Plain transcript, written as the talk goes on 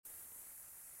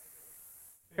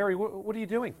Harry, what are you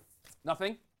doing?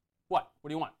 Nothing. What? What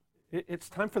do you want? It's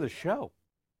time for the show.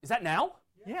 Is that now?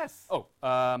 Yes. Oh,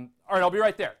 all right, I'll be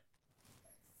right there.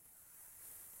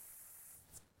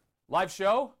 Live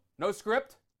show? No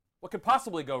script? What could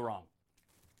possibly go wrong?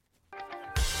 All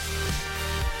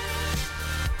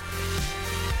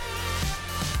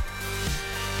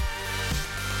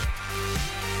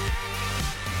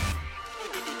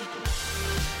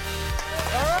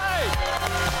right.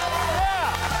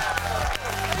 Yeah.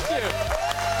 Thank you.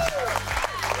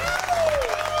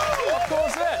 How cool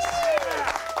is this?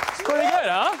 It's pretty good,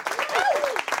 huh?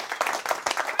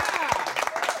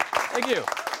 Thank you.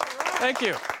 Thank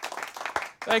you.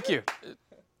 Thank you.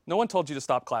 No one told you to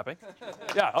stop clapping.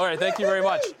 Yeah, all right, thank you very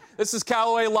much. This is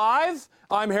Callaway Live.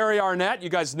 I'm Harry Arnett. You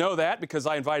guys know that because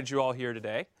I invited you all here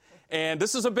today. And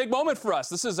this is a big moment for us.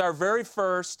 This is our very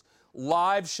first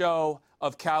live show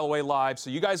of Callaway Live. So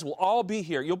you guys will all be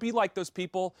here. You'll be like those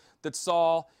people that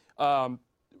saw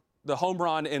the home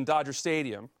run in Dodger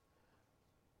Stadium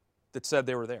that said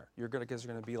they were there. You guys are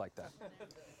going to be like that.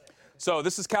 So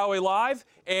this is Callaway Live.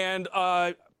 And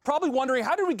probably wondering,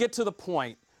 how did we get to the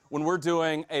point when we're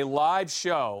doing a live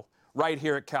show right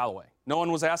here at Callaway? No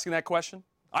one was asking that question?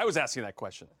 I was asking that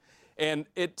question. And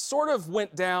it sort of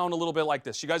went down a little bit like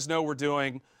this. You guys know we're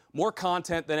doing more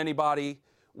content than anybody.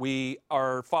 We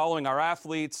are following our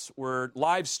athletes. We're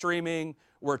live streaming.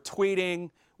 We're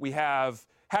tweeting. We have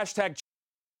hashtag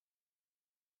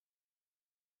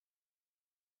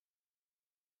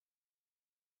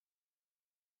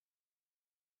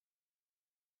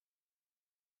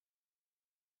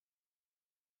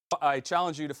I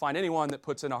challenge you to find anyone that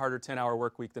puts in a harder 10-hour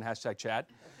work week than hashtag Chad.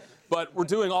 But we're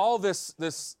doing all this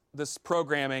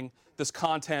programming, this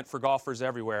content for golfers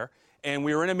everywhere. And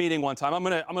we were in a meeting one time. I'm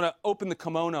gonna open the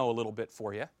kimono a little bit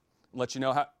for you and let you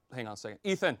know how. Hang on a second.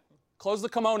 Ethan, close the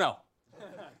kimono.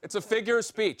 It's a figure of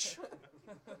speech.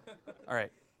 All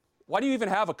right. Why do you even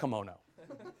have a kimono?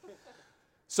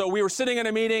 So we were sitting in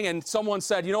a meeting and someone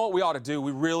said, you know what we ought to do?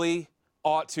 We really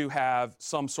ought to have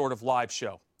some sort of live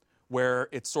show where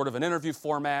it's sort of an interview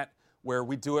format, where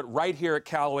we do it right here at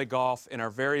Callaway Golf in our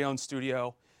very own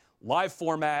studio, live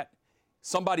format.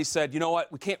 Somebody said, you know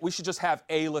what, we should just have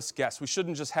A-list guests. We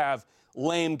shouldn't just have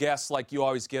lame guests like you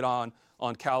always get on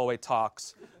Callaway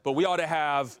Talks, but we ought to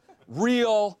have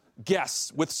real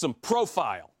guests with some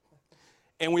profile.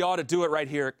 And we ought to do it right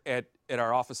here at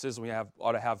our offices, and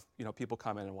ought to have people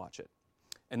come in and watch it.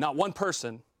 And not one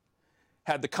person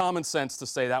had the common sense to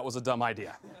say that was a dumb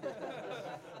idea.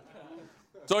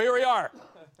 So here we are.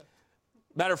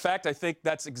 Matter of fact, I think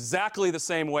that's exactly the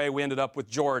same way we ended up with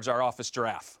George, our office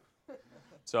giraffe.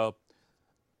 So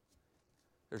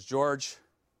there's George,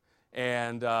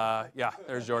 and yeah,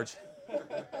 there's George.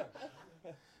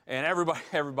 And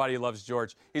everybody loves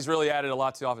George. He's really added a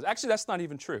lot to the office. Actually, that's not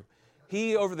even true.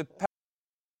 He, over the past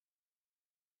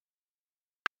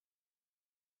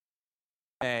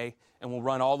May, and will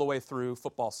run all the way through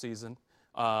football season.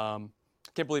 I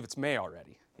can't believe it's May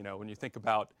already. When you think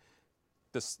about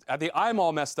this, I'm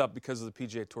all messed up because of the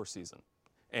PGA Tour season.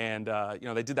 And,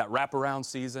 they did that wraparound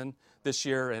season this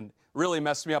year and really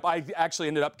messed me up. I actually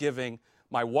ended up giving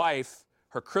my wife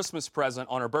her Christmas present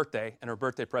on her birthday and her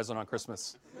birthday present on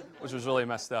Christmas, which was really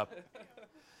messed up.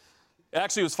 It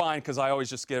actually was fine because I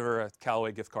always just give her a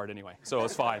Callaway gift card anyway, so it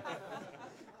was fine.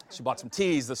 She bought some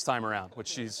teas this time around, which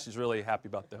she's really happy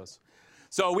about those.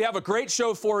 So we have a great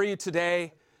show for you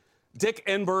today. Dick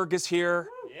Enberg is here.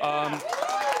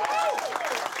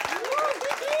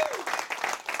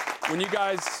 When you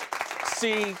guys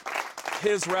see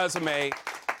his resume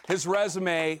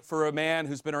for a man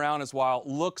who's been around as a while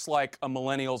looks like a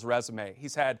millennial's resume.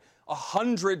 He's had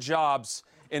 100 jobs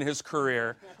in his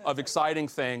career of exciting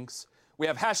things. We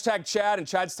have hashtag Chad, and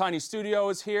Chad's Tiny Studio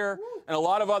is here, and a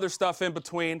lot of other stuff in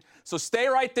between. So stay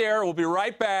right there. We'll be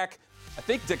right back. I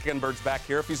think Dick Enberg's back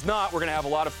here. If he's not, we're going to have a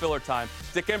lot of filler time.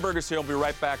 Dick Enberg is here. We'll be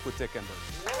right back with Dick Enberg.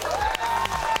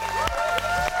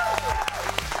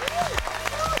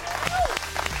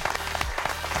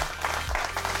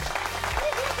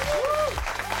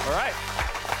 All right.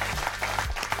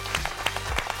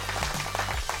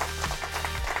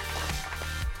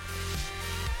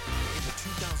 In the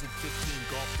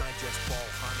 2015 Golf Digest Ball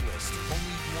Hot List,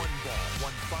 only one ball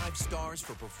won 5 stars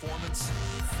for performance,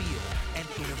 feel, and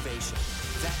innovation.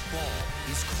 That ball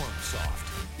is Chrome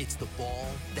Soft. It's the ball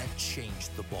that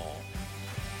changed the ball.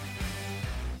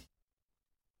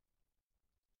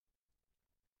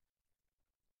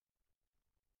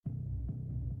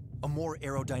 A more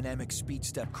aerodynamic speed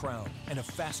step crown and a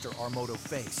faster Armoto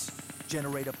face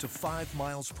generate up to 5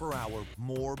 miles per hour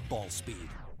more ball speed.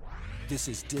 This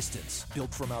is distance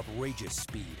built from outrageous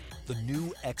speed. the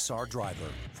new XR driver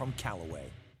from Callaway.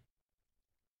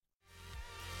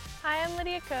 Hi, I'm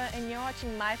Lydia Kuh, and you're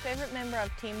watching my favorite member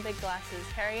of Team Big Glasses,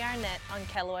 Harry Arnett, on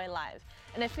Callaway Live.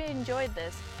 And if you enjoyed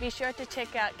this, be sure to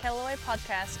check out Callaway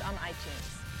Podcast on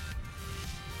iTunes.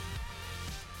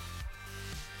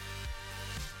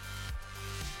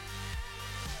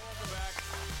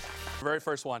 Very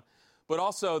first one. But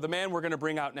also, the man we're going to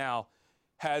bring out now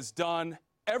has done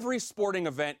every sporting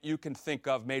event you can think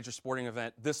of, major sporting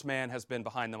event, this man has been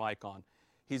behind the mic on.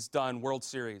 He's done World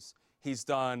Series. He's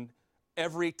done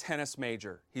every tennis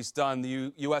major. He's done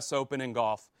the U.S. Open in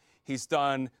golf. He's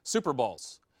done Super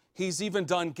Bowls. He's even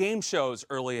done game shows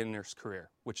early in his career,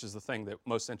 which is the thing that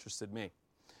most interested me.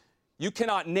 You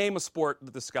cannot name a sport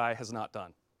that this guy has not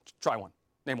done. Try one.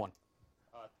 Name one.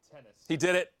 Tennis. He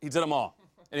did it. He did them all.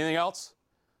 Anything else?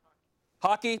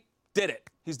 Hockey? Did it.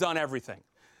 He's done everything.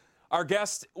 Our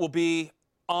guest will be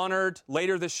honored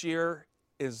later this year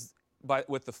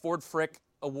with the Ford Frick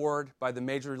Award by the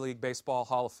Major League Baseball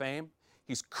Hall of Fame.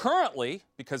 He's currently,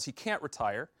 because he can't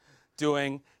retire,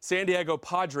 doing San Diego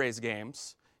Padres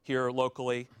games here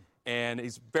locally, and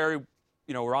he's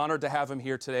we're honored to have him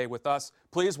here today with us.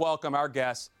 Please welcome our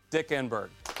guest, Dick Enberg.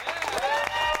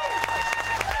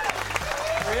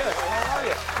 There he is. How are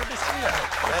you? Good to see you.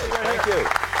 Hey, thank you.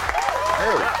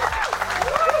 Hey.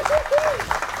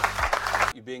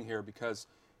 You being here because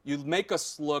you make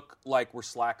us look like we're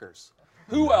slackers.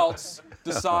 Who else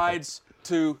decides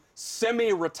to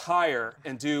semi-retire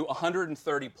and do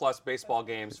 130-plus baseball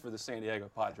games for the San Diego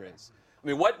Padres? I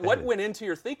mean, what went into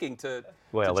your thinking to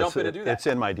jump in and do that? It's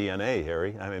in my DNA,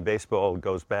 Harry. I mean, baseball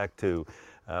goes back to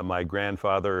my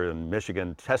grandfather in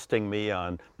Michigan testing me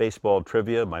on baseball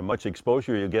trivia, my much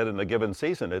exposure you get in a given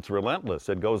season. It's relentless.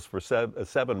 It goes for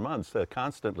 7 months,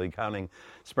 constantly counting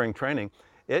spring training.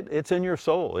 It's in your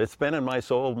soul. It's been in my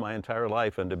soul my entire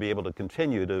life, and to be able to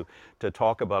continue to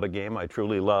talk about a game I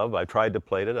truly love. I tried to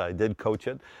play it. I did coach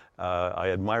it. I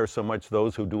admire so much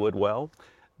those who do it well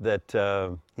that,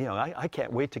 I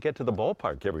can't wait to get to the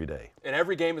ballpark every day. And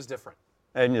every game is different.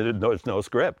 And there's no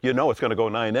script. You know it's going to go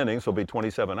 9 innings, there'll be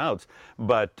 27 outs,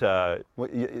 but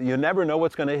you never know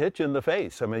what's going to hit you in the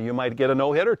face. I mean, you might get a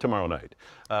no-hitter tomorrow night.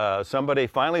 Somebody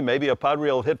finally, maybe a Padre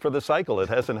will hit for the cycle. It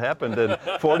hasn't happened in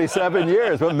 47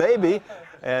 years, but maybe.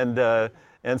 And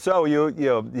so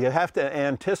you have to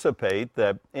anticipate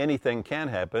that anything can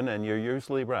happen, and you're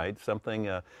usually right. Something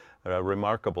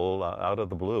remarkable out of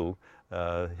the blue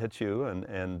hits you,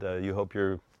 and you hope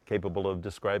you're capable of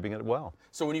describing it well.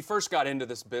 So when you first got into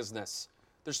this business,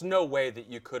 there's no way that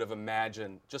you could have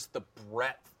imagined just the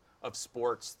breadth of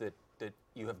sports that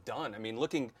you have done. I mean,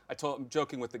 I'm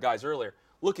joking with the guys earlier,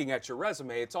 looking at your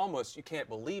resume, it's almost, you can't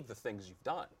believe the things you've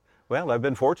done. Well, I've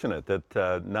been fortunate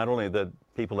that not only that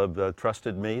people have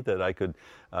trusted me that I could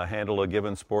handle a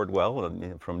given sport well,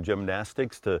 from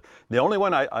gymnastics to the only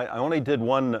one I only did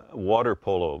one water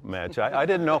polo match. I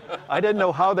didn't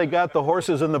know how they got the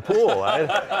horses in the pool.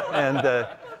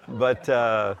 But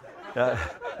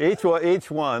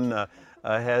each one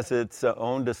has its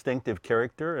own distinctive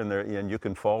character, and you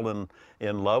can fall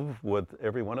in love with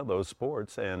every one of those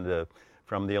sports. And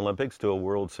from the Olympics to a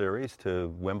World Series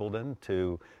to Wimbledon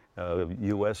to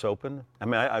U.S. Open. I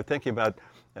mean, I'm thinking about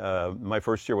my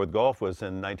first year with golf was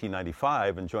in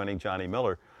 1995 and joining Johnny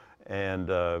Miller. And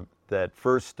that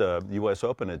first U.S.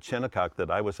 Open at Shinnecock that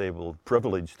I was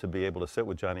privileged to be able to sit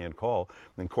with Johnny and call.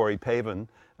 And Corey Pavin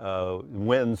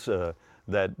wins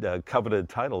that coveted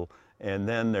title. And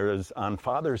then there's on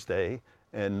Father's Day,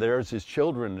 and there's his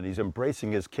children, and he's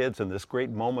embracing his kids in this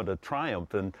great moment of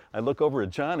triumph. And I look over at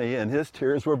Johnny, and his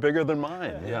tears were bigger than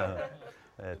mine. Yeah.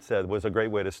 It was a great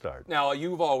way to start. Now,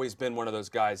 you've always been one of those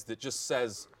guys that just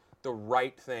says the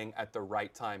right thing at the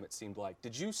right time, it seemed like.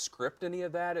 Did you script any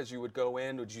of that as you would go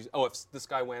in? If this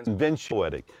guy wins? Vince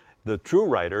poetic. The true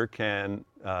writer can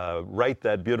write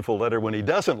that beautiful letter when he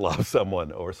doesn't love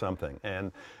someone or something.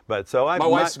 My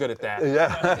wife's good at that.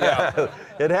 Yeah.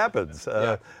 It happens.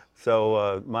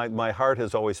 So my heart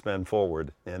has always been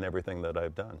forward in everything that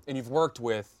I've done. And you've worked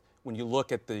with, when you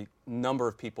look at the number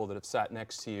of people that have sat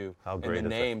next to you and the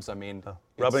names, I mean,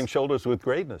 rubbing shoulders with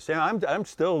greatness. Yeah, I'm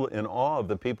still in awe of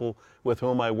the people with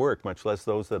whom I work, much less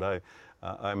those that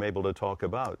I'm able to talk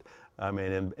about. I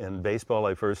mean, in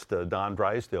baseball, Don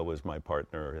Drysdale was my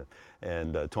partner,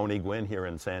 and Tony Gwynn here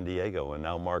in San Diego, and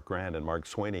now Mark Grant and Mark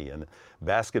Sweeney. And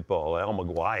basketball, Al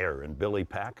McGuire and Billy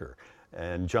Packer.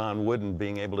 And John Wooden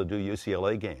being able to do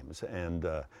UCLA games, and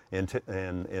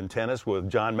in tennis with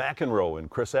John McEnroe and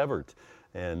Chris Evert,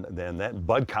 and then that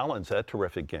Bud Collins, that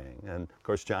terrific gang, and of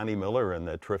course Johnny Miller and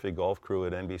that terrific golf crew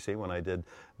at NBC when I did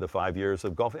the 5 years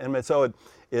of golf. And so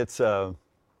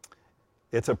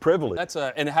It's a privilege.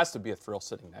 And it has to be a thrill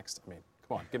sitting next. I mean,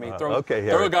 come on, throw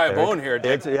Harry, a guy a bone here,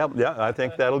 Dick. Yeah, I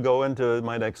think that'll go into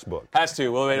my next book. Has to.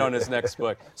 We'll wait on his next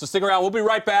book. So stick around. We'll be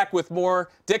right back with more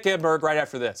Dick Enberg right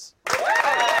after this.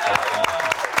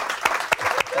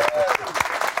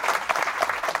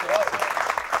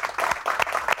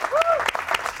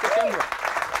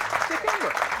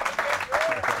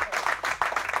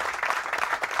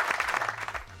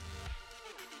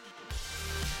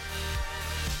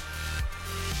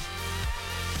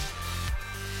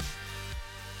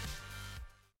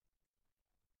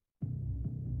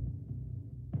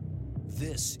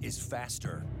 This is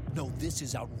faster. No, this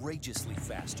is outrageously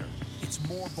faster. It's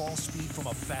more ball speed from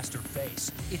a faster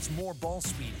face. It's more ball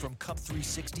speed from Cup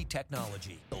 360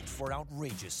 technology, built for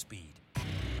outrageous speed.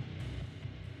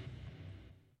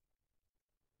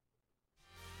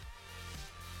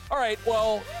 All right,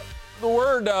 well, the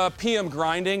word PM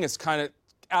grinding is kind of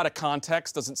out of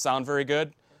context, doesn't sound very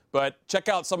good. But check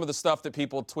out some of the stuff that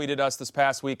people tweeted us this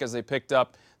past week as they picked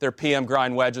up their PM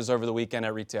grind wedges over the weekend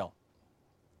at retail.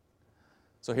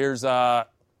 So here's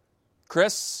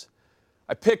Chris.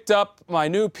 I picked up my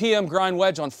new PM grind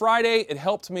wedge on Friday. It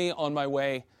helped me on my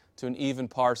way to an even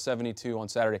par 72 on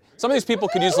Saturday. Some of these people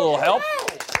could use a little help.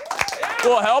 A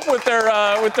little help with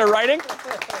their writing.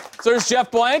 So there's Jeff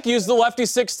Blank. Used the lefty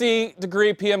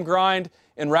 60-degree PM grind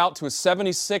en route to a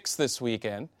 76 this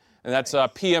weekend. And that's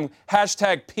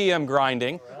hashtag PM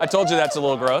grinding. I told you that's a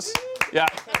little gross. Yeah,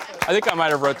 I think I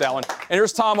might have wrote that one. And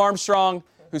here's Tom Armstrong,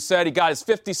 who said he got his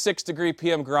 56-degree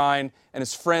PM grind, and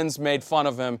his friends made fun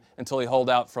of him until he holed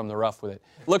out from the rough with it.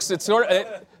 It's sort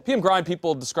of PM grind.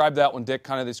 People describe that when Dick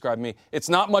kind of described me. It's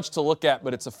not much to look at,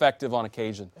 but it's effective on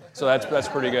occasion. So that's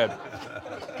pretty good.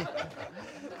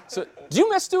 So, do you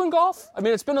miss doing golf? I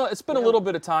mean, it's been a little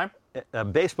bit of time.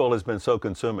 Baseball has been so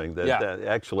consuming that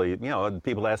actually,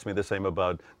 people ask me the same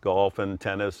about golf and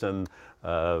tennis and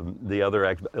the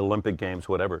other Olympic games,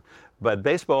 whatever. But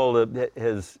baseball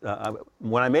has,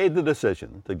 when I made the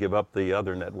decision to give up the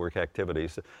other network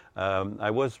activities, I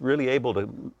was really able to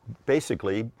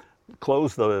basically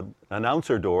close the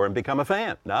announcer door and become a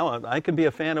fan. Now I can be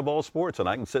a fan of all sports, and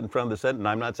I can sit in front of the set, and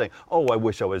I'm not saying, oh, I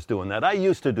wish I was doing that. I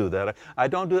used to do that.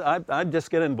 I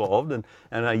just get involved, and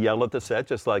I yell at the set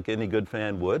just like any good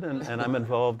fan would, and I'm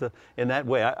involved in that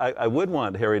way. I would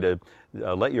want, Harry, to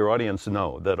let your audience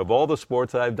know that of all the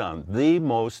sports I've done, the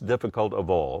most difficult of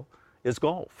all is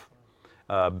golf.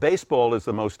 Baseball is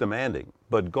the most demanding,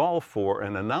 but golf for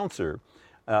an announcer,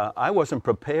 I wasn't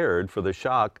prepared for the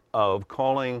shock of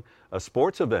calling a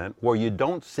sports event where you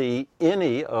don't see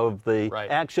any of the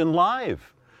action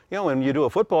live. When you do a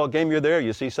football game, you're there,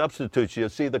 you see substitutes, you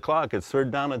see the clock, it's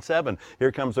 3rd down and 7,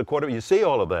 here comes the quarter, you see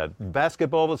all of that.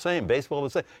 Basketball the same, baseball the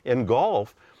same. In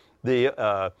golf,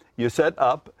 you set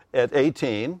up at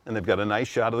 18, and they've got a nice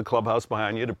shot of the clubhouse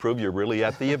behind you to prove you're really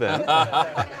at the event.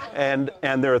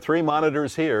 and there are 3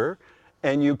 monitors here,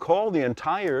 and you call the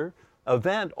entire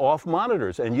event off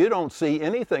monitors, and you don't see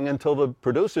anything until the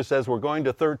producer says we're going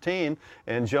to 13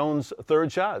 and Jones'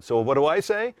 3rd shot. So what do I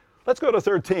say? Let's go to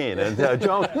 13. And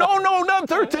Jones, no, not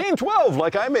 13, 12,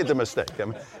 like I made the mistake.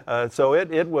 So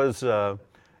it was a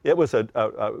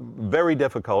very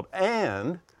difficult,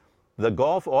 and the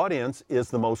golf audience is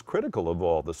the most critical of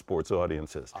all the sports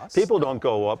audiences. People don't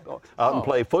go out and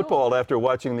play football after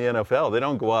watching the NFL. They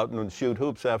don't go out and shoot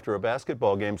hoops after a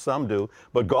basketball game. Some do.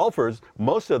 But golfers,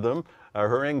 most of them are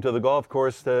hurrying to the golf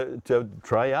course to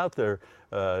try out their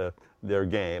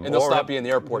game. And they'll stop you in the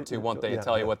airport, too, won't they, and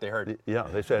tell you what they heard. Yeah,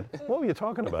 they said, what were you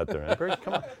talking about there, Enberg?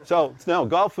 Come on. So, no,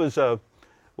 golf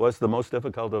was the most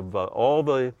difficult of all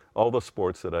the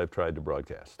sports that I've tried to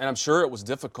broadcast. And I'm sure it was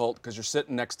difficult because you're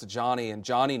sitting next to Johnny, and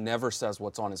Johnny never says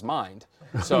what's on his mind.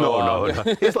 So, no.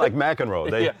 He's like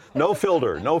McEnroe. No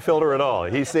filter at all.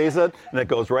 He sees it, and it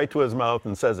goes right to his mouth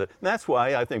and says it. And that's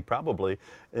why I think probably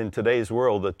in today's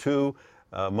world, the 2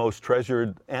 most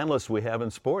treasured analysts we have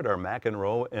in sport are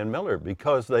McEnroe and Miller,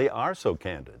 because they are so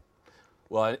candid.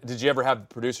 Well, did you ever have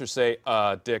the producer say,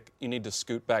 Dick, you need to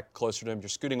scoot back closer to him? You're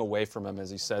scooting away from him as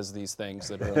he says these things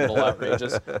that are a little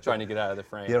outrageous, trying to get out of the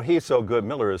frame. He's so good,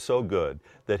 Miller is so good,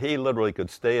 that he literally could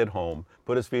stay at home,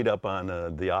 put his feet up on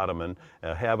the ottoman,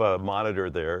 have a monitor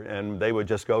there, and they would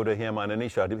just go to him on any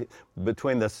shot.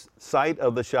 Between the sight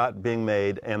of the shot being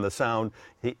made and the sound,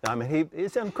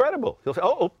 he's incredible. He'll say,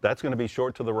 oh, that's going to be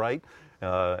short to the right.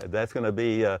 That's going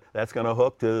to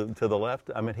hook to the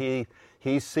left.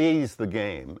 He sees the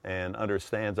game and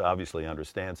obviously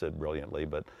understands it brilliantly,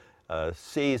 but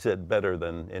sees it better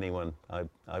than anyone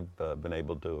I've been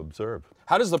able to observe.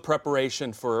 How does the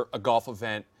preparation for a golf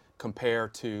event compare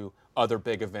to other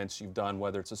big events you've done,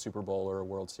 whether it's a Super Bowl or a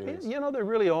World Series? You know, they're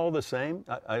really all the same.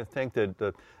 I think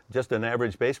that just an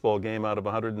average baseball game out of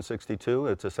 162,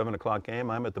 it's a 7 o'clock game.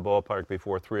 I'm at the ballpark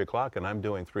before 3 o'clock, and I'm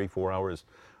doing 3-4 hours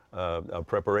of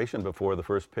preparation before the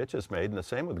first pitch is made. And the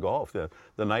same with golf. The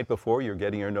night before, you're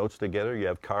getting your notes together. You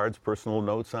have cards, personal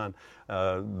notes on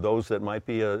those that might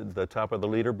be the top of the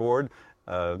leaderboard.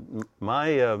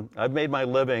 I've made my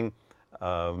living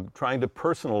trying to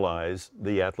personalize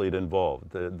the athlete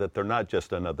involved, that they're not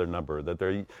just another number, that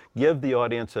they give the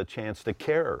audience a chance to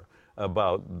care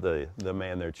about the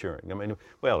man they're cheering. I mean,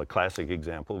 well, a classic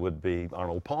example would be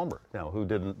Arnold Palmer. Now, who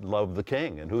didn't love the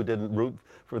King and who didn't root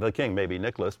for the King? Maybe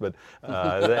Nicholas, but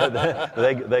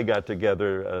they got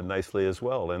together nicely as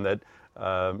well. And that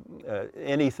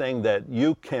anything that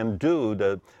you can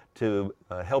do to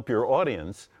help your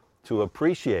audience to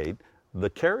appreciate the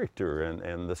character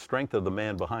and the strength of the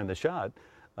man behind the shot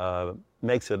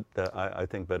makes it, I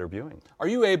think, better viewing. Are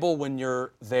you able, when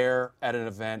you're there at an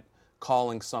event,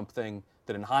 calling something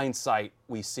that in hindsight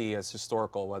we see as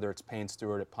historical, whether it's Payne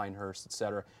Stewart at Pinehurst, et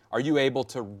cetera, are you able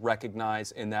to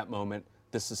recognize in that moment,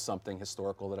 this is something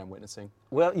historical that I'm witnessing?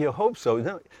 Well, you hope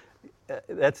so.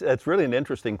 That's really an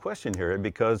interesting question here,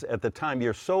 because at the time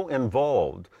you're so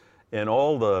involved in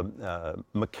all the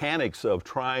mechanics of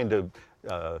trying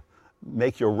to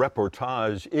make your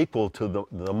reportage equal to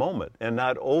the moment and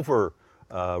not over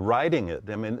riding it.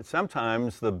 I mean,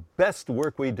 sometimes the best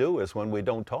work we do is when we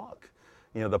don't talk.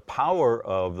 You know, the power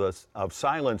of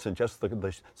silence and just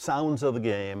the sounds of the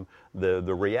game, the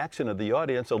reaction of the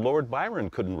audience. Lord Byron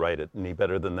couldn't write it any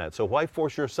better than that. So why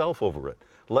force yourself over it?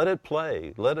 Let it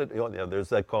play. Let it. You know, there's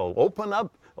that call. Open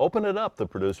it up. The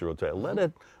producer will tell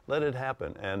you. Let it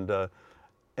happen.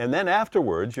 And then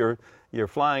afterwards, you're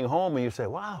flying home and you say,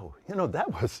 wow, you know,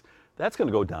 that's going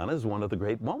to go down as one of the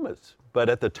great moments. But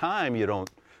at the time, you don't.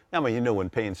 I mean, you know, when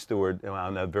Payne Stewart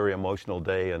on that very emotional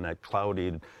day and that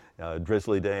cloudy,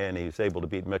 drizzly day, and he's able to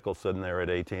beat Mickelson there at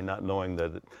 18, not knowing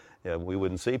that we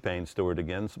wouldn't see Payne Stewart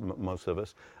again, most of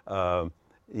us.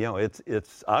 You know,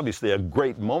 it's obviously a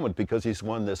great moment because he's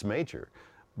won this major.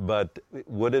 But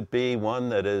would it be one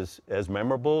that is as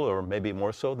memorable or maybe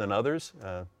more so than others?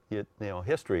 You know,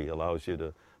 history allows you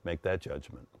to make that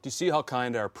judgment. Do you see how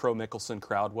kind our pro-Mickelson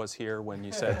crowd was here when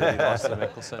you said that he lost to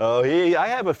Mickelson? Oh, I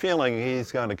have a feeling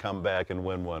he's going to come back and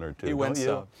win one or two. He wins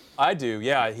some. I do,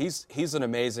 yeah. He's an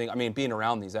amazing, I mean, being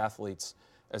around these athletes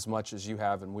as much as you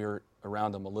have, and we're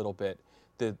around them a little bit,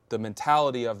 the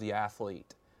mentality of the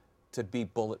athlete to be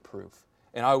bulletproof.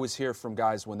 And I always hear from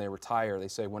guys when they retire, they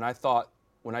say, when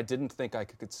I didn't think I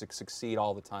could succeed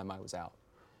all the time, I was out.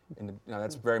 And you know,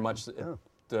 that's very much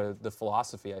the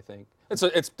philosophy, I think.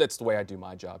 That's the way I do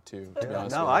my job too, to be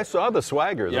honest with you. I saw the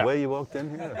swagger, the way you walked in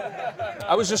here.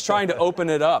 I was just trying to open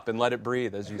it up and let it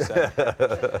breathe, as you said.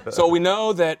 So we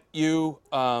know that you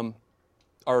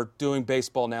are doing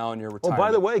baseball now in your retirement. Oh,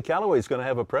 by the way, Callaway's going to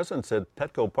have a presence at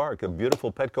Petco Park, a beautiful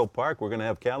Petco Park. We're going to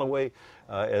have Callaway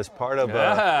as part of.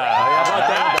 That's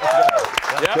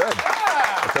good.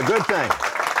 It's a good thing.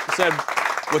 He said,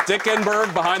 with Dick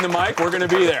Enberg behind the mic, we're going to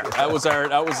be there. That was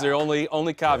the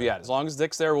only caveat. As long as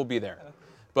Dick's there, we'll be there.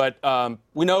 But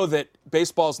we know that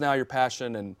baseball's now your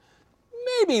passion, and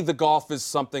maybe the golf is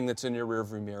something that's in your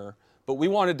rearview mirror. But we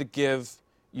wanted to give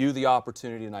you the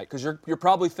opportunity tonight, because you're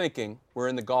probably thinking we're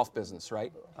in the golf business,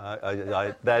 right?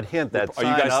 That hint, that sign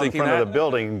out in front of the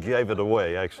building gave it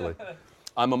away, actually.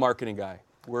 I'm a marketing guy.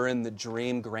 We're in the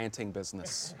dream granting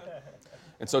business.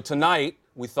 And so tonight,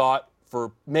 we thought,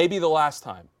 for maybe the last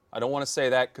time, I don't want to say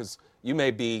that because you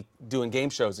may be doing game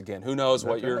shows again. Who knows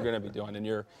what you're going to be doing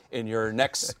in your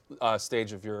next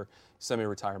stage of your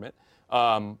semi-retirement.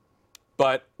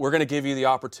 But we're going to give you the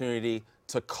opportunity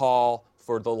to call,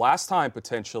 for the last time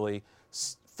potentially,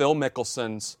 Phil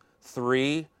Mickelson's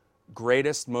 3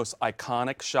 greatest, most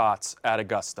iconic shots at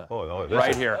Augusta.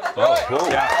 Right here. Oh, cool.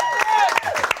 Yeah.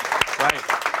 Right.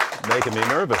 Making me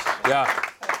nervous. Yeah.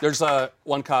 There's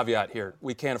one caveat here.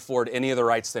 We can't afford any of the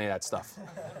rights to any of that stuff.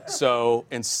 So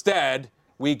instead,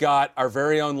 we got our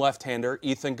very own left-hander,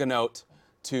 Ethan Ganote,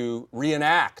 to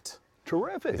reenact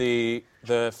the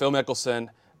Phil Mickelson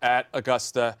at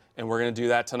Augusta, and we're going to do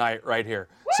that tonight right here.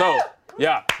 So,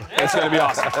 yeah, it's going to be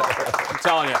awesome. I'm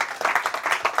telling you.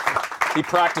 He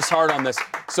practiced hard on this.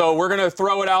 So we're going to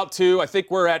throw it out to, I think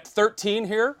we're at 13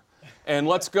 here. And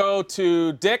let's go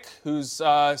to Dick, who's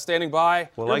standing by.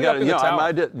 Well,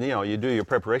 you do your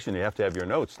preparation. You have to have your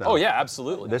notes now. Oh, yeah,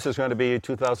 absolutely. This is going to be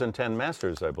 2010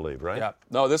 Masters, I believe, right? Yeah.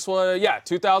 No, this was,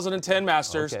 2010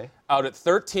 Masters. Okay. Out at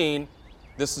 13.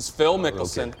 This is Phil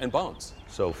Mickelson and Bones.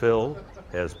 So Phil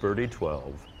has birdie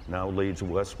 12. now leads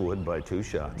Westwood by 2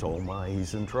 shots. Oh my,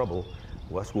 he's in trouble.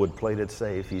 Westwood played it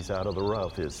safe. He's out of the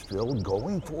rough. Is Phil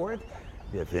going for it?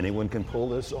 If anyone can pull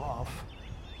this off,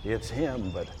 it's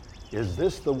him. But is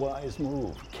this the wise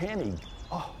move? Can he?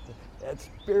 Oh, that's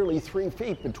barely 3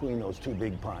 feet between those 2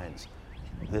 big pines.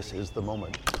 This is the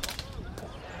moment.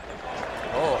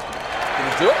 Oh,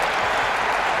 can he do it?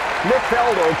 Nick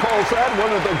Faldo calls that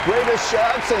one of the greatest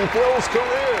shots in Phil's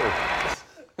career.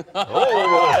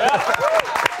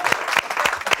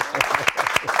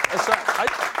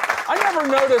 I never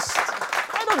noticed.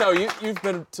 I don't know. You've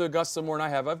been to Augusta more than I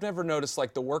have. I've never noticed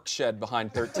like the work shed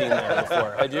behind 13 there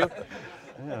before. Had you?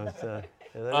 Yeah,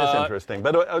 that is interesting,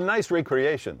 but a nice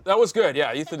recreation. That was good.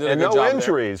 Yeah, Ethan did a and good job. And no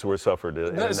injuries were suffered.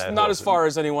 Not as far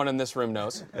as anyone in this room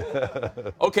knows.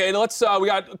 Okay, let's. We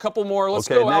got a couple more. Let's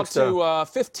go out to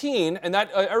 15, and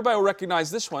that everybody will recognize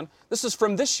this one. This is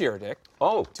from this year, Dick.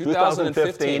 Oh,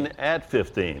 2015 at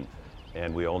 15.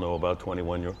 And we all know about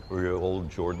 21-year-old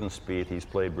Jordan Spieth. He's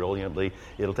played brilliantly.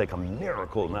 It'll take a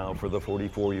miracle now for the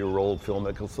 44-year-old Phil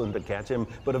Mickelson to catch him.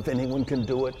 But if anyone can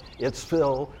do it, it's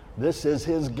Phil. This is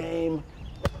his game.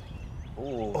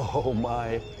 Oh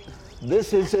my.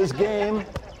 This is his game.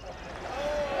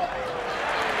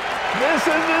 This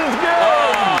is his game.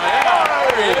 Oh, yeah.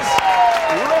 There he is.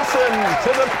 Listen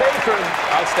to the patron.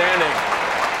 Outstanding.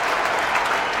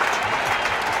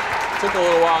 Took a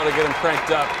little while to get him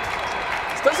cranked up.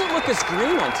 Doesn't look as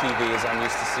green on TV as I'm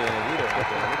used to seeing it either. It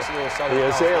looks a little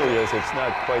Southern California. Yes, it's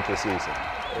not quite the season.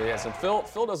 Yes, and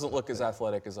Phil doesn't look as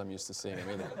athletic as I'm used to seeing him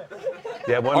either.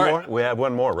 You have one more? Right. We have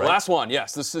one more, right? Last one,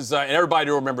 yes. This is, and everybody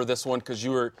will remember this one because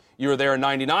you were there in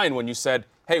 '99 when you said,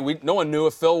 hey, no one knew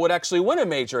if Phil would actually win a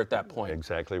major at that point.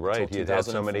 Exactly right. He had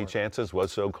so many chances,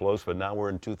 was so close, but now we're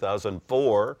in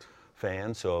 2004,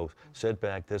 fans. So sit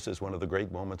back. This is one of the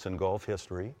great moments in golf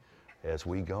history as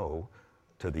we go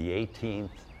to the 18th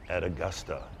at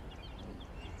Augusta.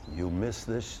 You miss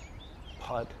this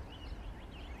putt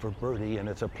for birdie, and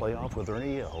it's a playoff with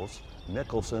Ernie Els.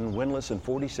 Mickelson, winless in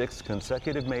 46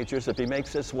 consecutive majors. If he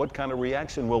makes this, what kind of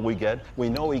reaction will we get? We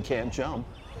know he can't jump.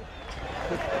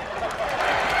 Lift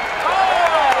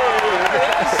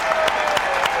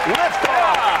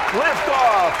off! Lift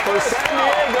off for San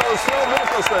Diego's Phil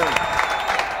Mickelson.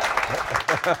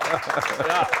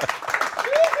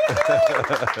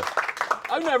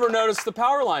 I've never noticed the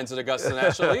power lines at Augusta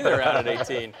National either out at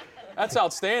 18. That's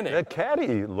outstanding. That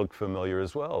caddy looked familiar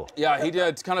as well. Yeah, he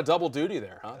did kind of double duty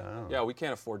there, huh? Oh. Yeah, we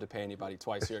can't afford to pay anybody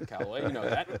twice here at Callaway. You know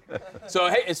that. So,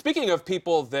 hey, and speaking of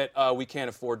people that we can't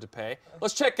afford to pay,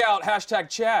 let's check out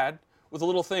 #Chad with a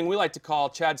little thing we like to call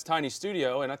Chad's Tiny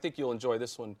Studio, and I think you'll enjoy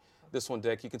this one,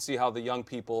 Dick. You can see how the young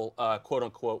people,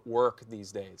 quote-unquote, work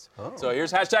these days. Oh. So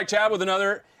here's #Chad with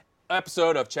another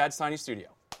episode of Chad's Tiny Studio.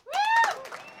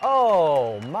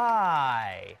 Oh,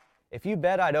 my. If you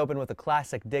bet I'd open with a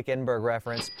classic Dick Enberg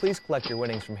reference, please collect your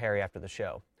winnings from Harry after the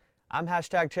show. I'm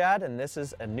 #Chad, and this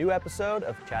is a new episode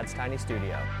of Chad's Tiny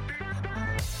Studio.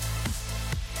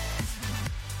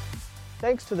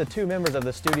 Thanks to the 2 members of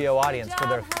the studio audience for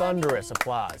their thunderous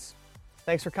applause.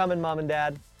 Thanks for coming, Mom and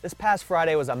Dad. This past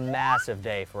Friday was a massive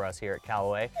day for us here at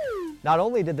Callaway. Not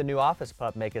only did the new office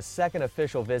pup make his 2nd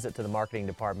official visit to the marketing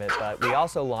department, but we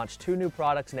also launched 2 new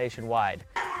products nationwide,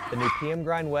 the new PM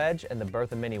Grind Wedge and the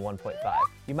Bertha Mini 1.5.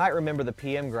 You might remember the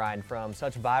PM Grind from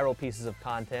such viral pieces of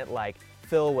content like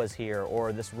Phil Was Here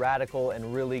or this radical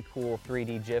and really cool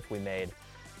 3D GIF we made.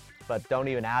 But don't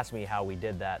even ask me how we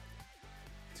did that.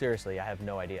 Seriously, I have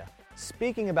no idea.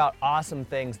 Speaking about awesome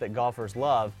things that golfers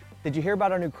love, did you hear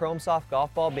about our new Chrome Soft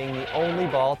golf ball being the only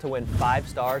ball to win 5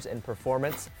 stars in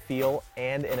performance, feel,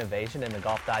 and innovation in the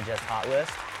Golf Digest Hot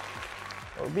List?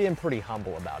 We're being pretty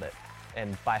humble about it.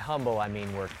 And by humble, I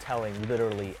mean we're telling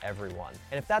literally everyone.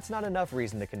 And if that's not enough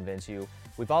reason to convince you,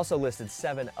 we've also listed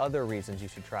 7 other reasons you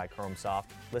should try Chrome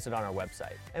Soft, listed on our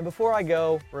website. And before I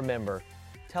go, remember,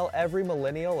 tell every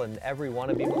millennial and every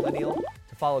wannabe millennial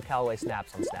to follow Callaway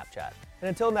Snaps on Snapchat. And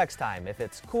until next time, if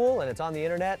it's cool and it's on the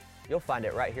internet, you'll find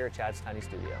it right here at Chad's Tiny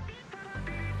Studio.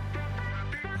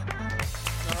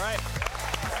 All right.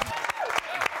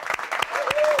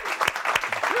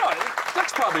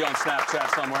 Dick's probably on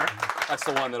Snapchat somewhere. That's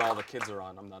the one that all the kids are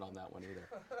on. I'm not on that one either.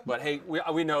 But hey,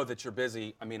 we know that you're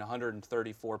busy. I mean,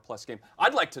 134 plus games.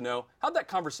 I'd like to know, how'd that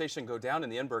conversation go down in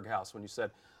the Enberg house when you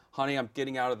said, honey, I'm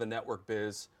getting out of the network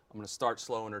biz. I'm going to start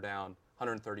slowing her down.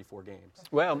 134 games.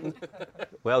 Well,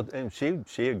 and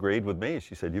she agreed with me.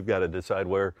 She said, you've got to decide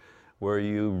where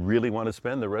you really want to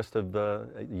spend the rest of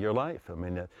your life. I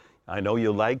mean, I know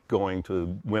you like going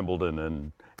to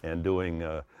Wimbledon and doing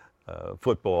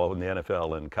football in the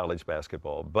NFL and college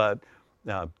basketball, but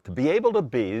to be able to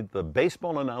be the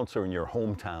baseball announcer in your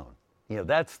hometown,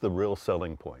 that's the real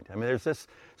selling point. I mean, there's just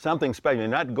something special. You're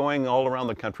not going all around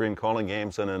the country and calling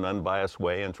games in an unbiased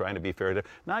way and trying to be fair to.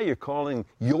 Now you're calling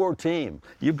your team.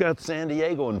 You've got San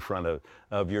Diego in front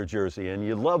of your jersey, and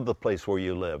you love the place where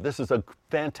you live. This is a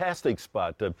fantastic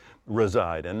spot to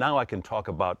reside. And now I can talk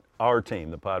about our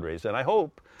team, the Padres. And I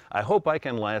hope I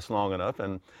can last long enough,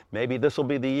 and maybe this will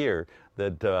be the year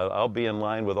that I'll be in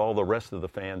line with all the rest of the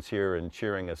fans here and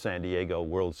cheering a San Diego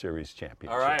World Series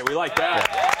championship. All right, we like that.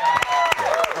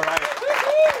 All right.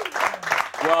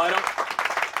 Well,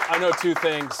 I know two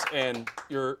things, and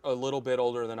you're a little bit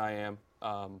older than I am.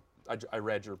 I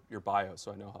read your bio,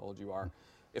 so I know how old you are.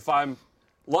 If I'm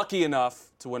lucky enough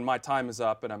to when my time is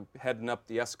up and I'm heading up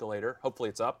the escalator, hopefully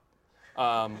it's up,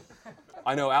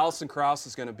 I know Allison Krause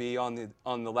is going to be on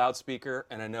the loudspeaker,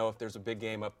 and I know if there's a big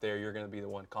game up there, you're going to be the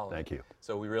one calling. Thank you.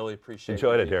 So we really appreciate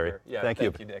Enjoyed you it, being Harry. here. Yeah, thank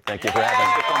you, Dick. Thank you for having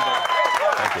me.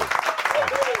 Thank you.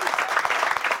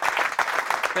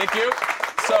 Thank you.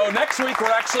 So next week, we're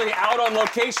actually out on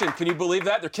location. Can you believe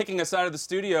that? They're kicking us out of the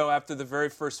studio after the very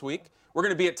first week. We're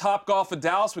going to be at Top Golf in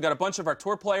Dallas. We got a bunch of our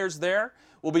tour players there.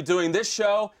 We'll be doing this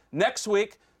show next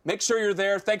week. Make sure you're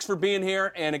there. Thanks for being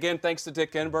here. And again, thanks to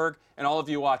Dick Enberg and all of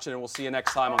you watching. And we'll see you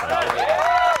next time on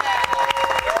Callaway.